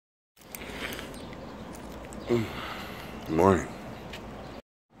Good morning.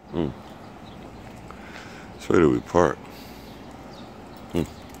 So where do we park?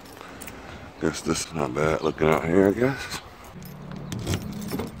 Guess this is not bad looking out here, I guess.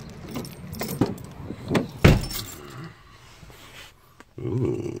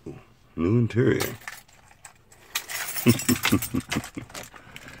 Ooh, new interior. Let's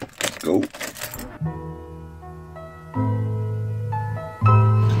go.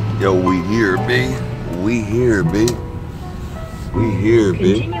 Yo, we here, B. We here, B. We here,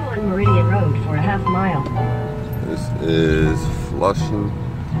 B. Continue on Meridian Road for a half mile. This is Flushing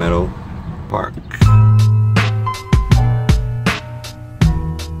Meadow Park.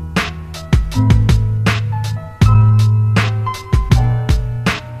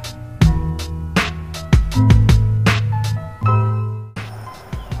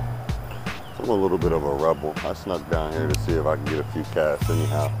 I'm a little bit of a rebel. I snuck down here to see if I can get a few casts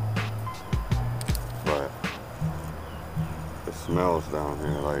anyhow. But it smells down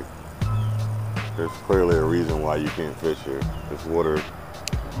here like there's clearly a reason why you can't fish here. This water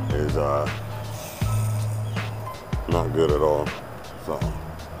is not good at all. So,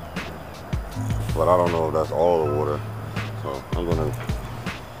 but I don't know if that's all the water. So I'm gonna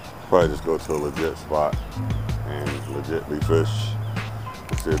probably just go to a legit spot and legitly fish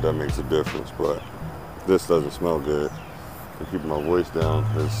and see if that makes a difference. But this doesn't smell good. I'm keeping my voice down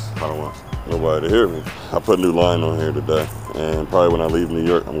because I don't want nobody to hear me. I put new line on here today, and probably when I leave New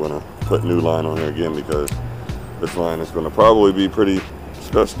York, I'm gonna put new line on here again because this line is gonna probably be pretty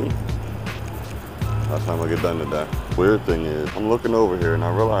disgusting by the time I get done today. Weird thing is, I'm looking over here and I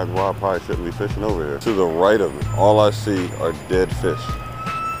realize why I probably shouldn't be fishing over here. To the right of me, all I see are dead fish.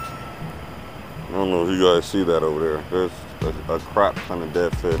 I don't know if you guys see that over there. There's a crap ton of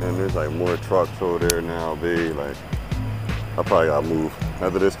dead fish, and there's like more trucks over there now, B. Like, I probably gotta move.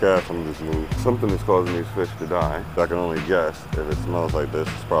 After this cast, I'm gonna just move. Something is causing these fish to die. I can only guess. If it smells like this,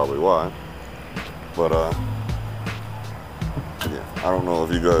 it's probably why. But yeah, I don't know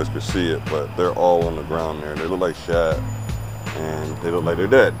if you guys can see it, but they're all on the ground there. They look like shad, and they look like they're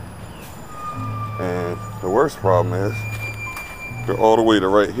dead. And the worst problem is, they're all the way to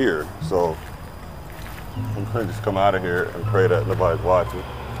right here. So I'm gonna just come out of here and pray that nobody's watching.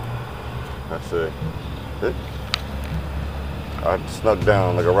 That's it. I snuck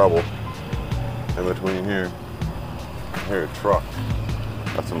down like a rebel in between here. I hear a truck.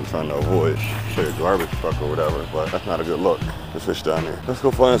 That's what I'm trying to avoid. Say a garbage truck or whatever, but that's not a good look. There's fish down here. Let's go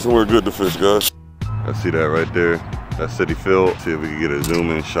find somewhere good to fish, guys. I see that right there. That's City Field. See if we can get a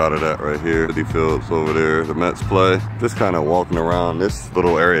zoom in shot of that right here. City Field's over there. The Mets play. Just kind of walking around this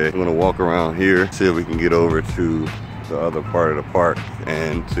little area. I'm gonna walk around here, see if we can get over to the other part of the park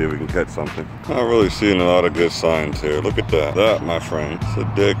and see if we can catch something. Not really seeing a lot of good signs here. Look at that. That, my friend, it's a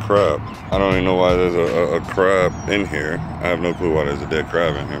dead crab. I don't even know why there's a crab in here. I have no clue why there's a dead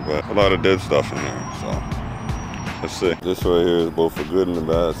crab in here, but a lot of dead stuff in here, so let's see. This right here is both a good and a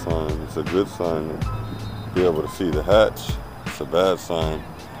bad sign. It's a good sign to be able to see the hatch. It's a bad sign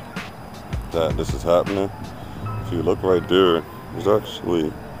that this is happening. If you look right there, it's actually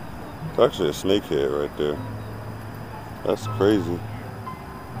a snakehead right there. That's crazy.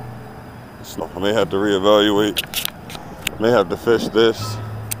 I may have to reevaluate. May have to fish this.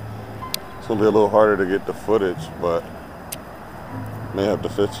 It's gonna be a little harder to get the footage, but may have to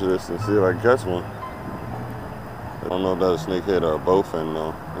fish this and see if I can catch one. I don't know if that's a snakehead or a bowfin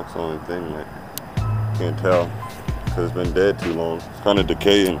though. That's the only thing that I can't tell because it's been dead too long. It's kind of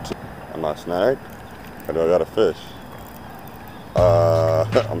decaying. Am I snagged? Or do I got a fish?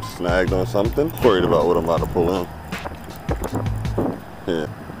 I'm snagged on something. Worried about what I'm about to pull in. Yeah.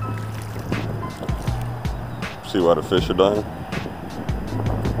 See why the fish are dying?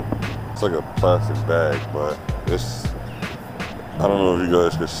 It's like a plastic bag, but it's, I don't know if you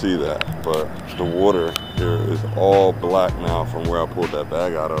guys can see that, but the water here is all black now from where I pulled that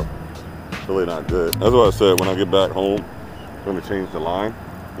bag out of. It's really not good. That's why I said when I get back home, I'm gonna change the line.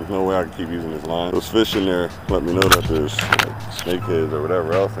 There's no way I can keep using this line. Those fish in there let me know that there's like snakeheads or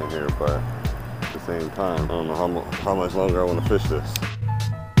whatever else in here, but at the same time, I don't know how much longer I want to fish this.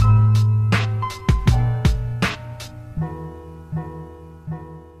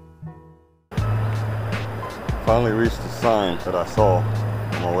 Finally reached the sign that I saw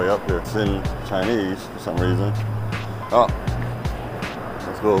on my way up here. It's in Chinese for some reason. Oh,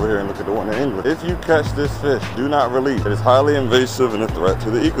 let's go over here and look at the one in English. If you catch this fish, do not release. It is highly invasive and a threat to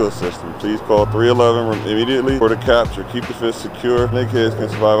the ecosystem. Please call 311 immediately for the capture. Keep the fish secure. Snakeheads can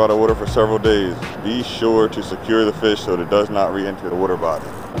survive out of water for several days. Be sure to secure the fish so that it does not re-enter the water body.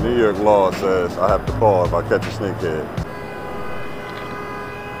 New York law says I have to call if I catch a snakehead.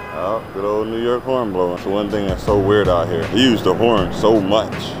 Oh, good old New York horn blowing. It's the one thing that's so weird out here. We use the horn so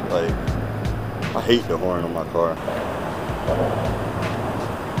much. Like, I hate the horn on my car.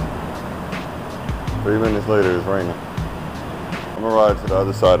 3 minutes later, it's raining. I'm gonna ride to the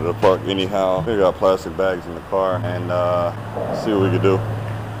other side of the park anyhow. We got plastic bags in the car and see what we can do.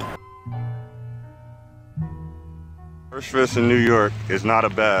 First fish in New York is not a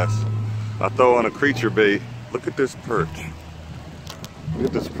bass. I throw on a creature bait. Look at this perch. Look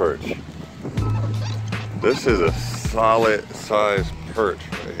at this perch. This is a solid sized perch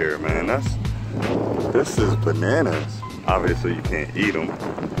right here, man. This is bananas. Obviously you can't eat them,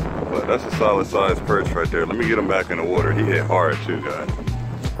 but that's a solid sized perch right there. Let me get him back in the water. He hit hard too, guys.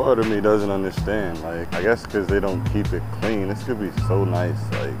 Part of me doesn't understand. Like, I guess because they don't keep it clean. This could be so nice.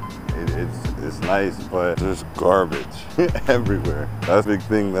 Like, it's nice, but there's garbage everywhere. That's the big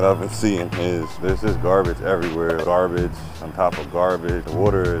thing that I've been seeing is there's just garbage everywhere. Garbage on top of garbage. The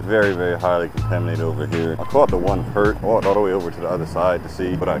water is very, very highly contaminated over here. I caught the one perch. I walked all the way over to the other side to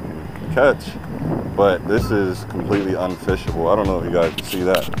see what I can catch, but this is completely unfishable. I don't know if you guys can see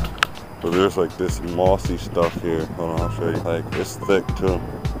that, but there's like this mossy stuff here. Hold on, I'll show you. Like, it's thick too.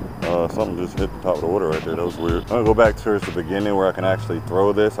 Something just hit the top of the water right there. That was weird. I'm gonna go back towards the beginning where I can actually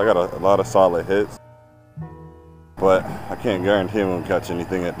throw this. I got a lot of solid hits, but I can't guarantee I'm gonna catch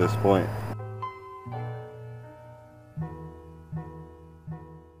anything at this point.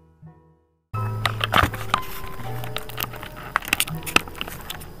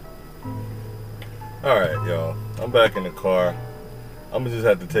 All right, y'all. I'm back in the car. I'm gonna just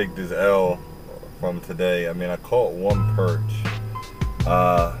have to take this L from today. I mean, I caught one perch.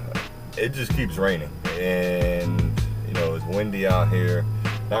 It just keeps raining, and you know, it's windy out here.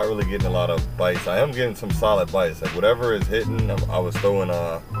 Not really getting a lot of bites. I am getting some solid bites. Like, whatever is hitting, I was throwing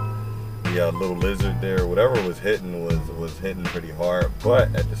the little lizard there. Whatever was hitting was hitting pretty hard,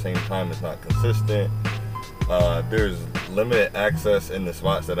 but at the same time, it's not consistent. There's limited access in the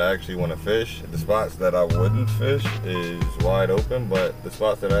spots that I actually want to fish. The spots that I wouldn't fish is wide open, but the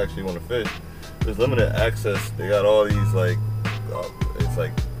spots that I actually want to fish, there's limited access. They got all these like, it's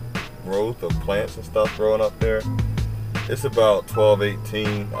like growth of plants and stuff growing up there. It's about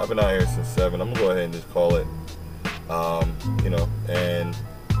 12-18. I've been out here since 7. I'm gonna go ahead and just call it. You know, and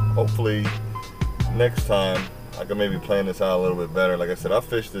hopefully next time I can maybe plan this out a little bit better. Like I said, I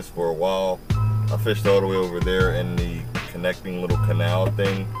fished this for a while. I fished all the way over there in the connecting little canal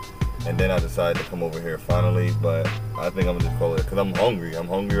thing, and then I decided to come over here finally. But I think I'm gonna just call it because I'm hungry. I'm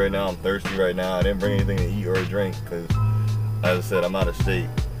hungry right now. I'm thirsty right now. I didn't bring anything to eat or a drink because, as I said, I'm out of state.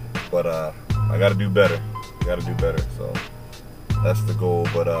 But I gotta do better. Gotta do better. So that's the goal.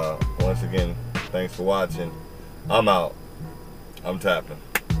 But once again, thanks for watching. I'm out. I'm tapping.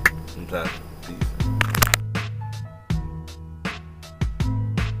 I'm tapping. Peace.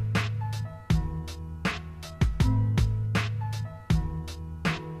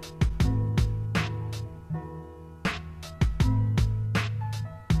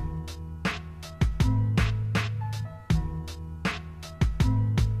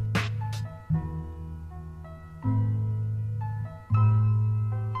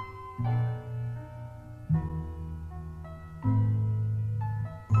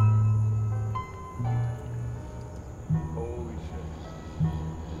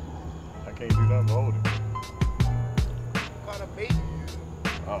 Can't do nothing but hold it. What kind of bait?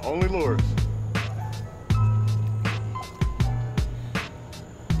 Only lures.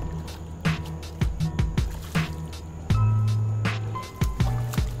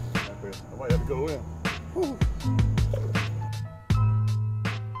 I might have to go in. Whew.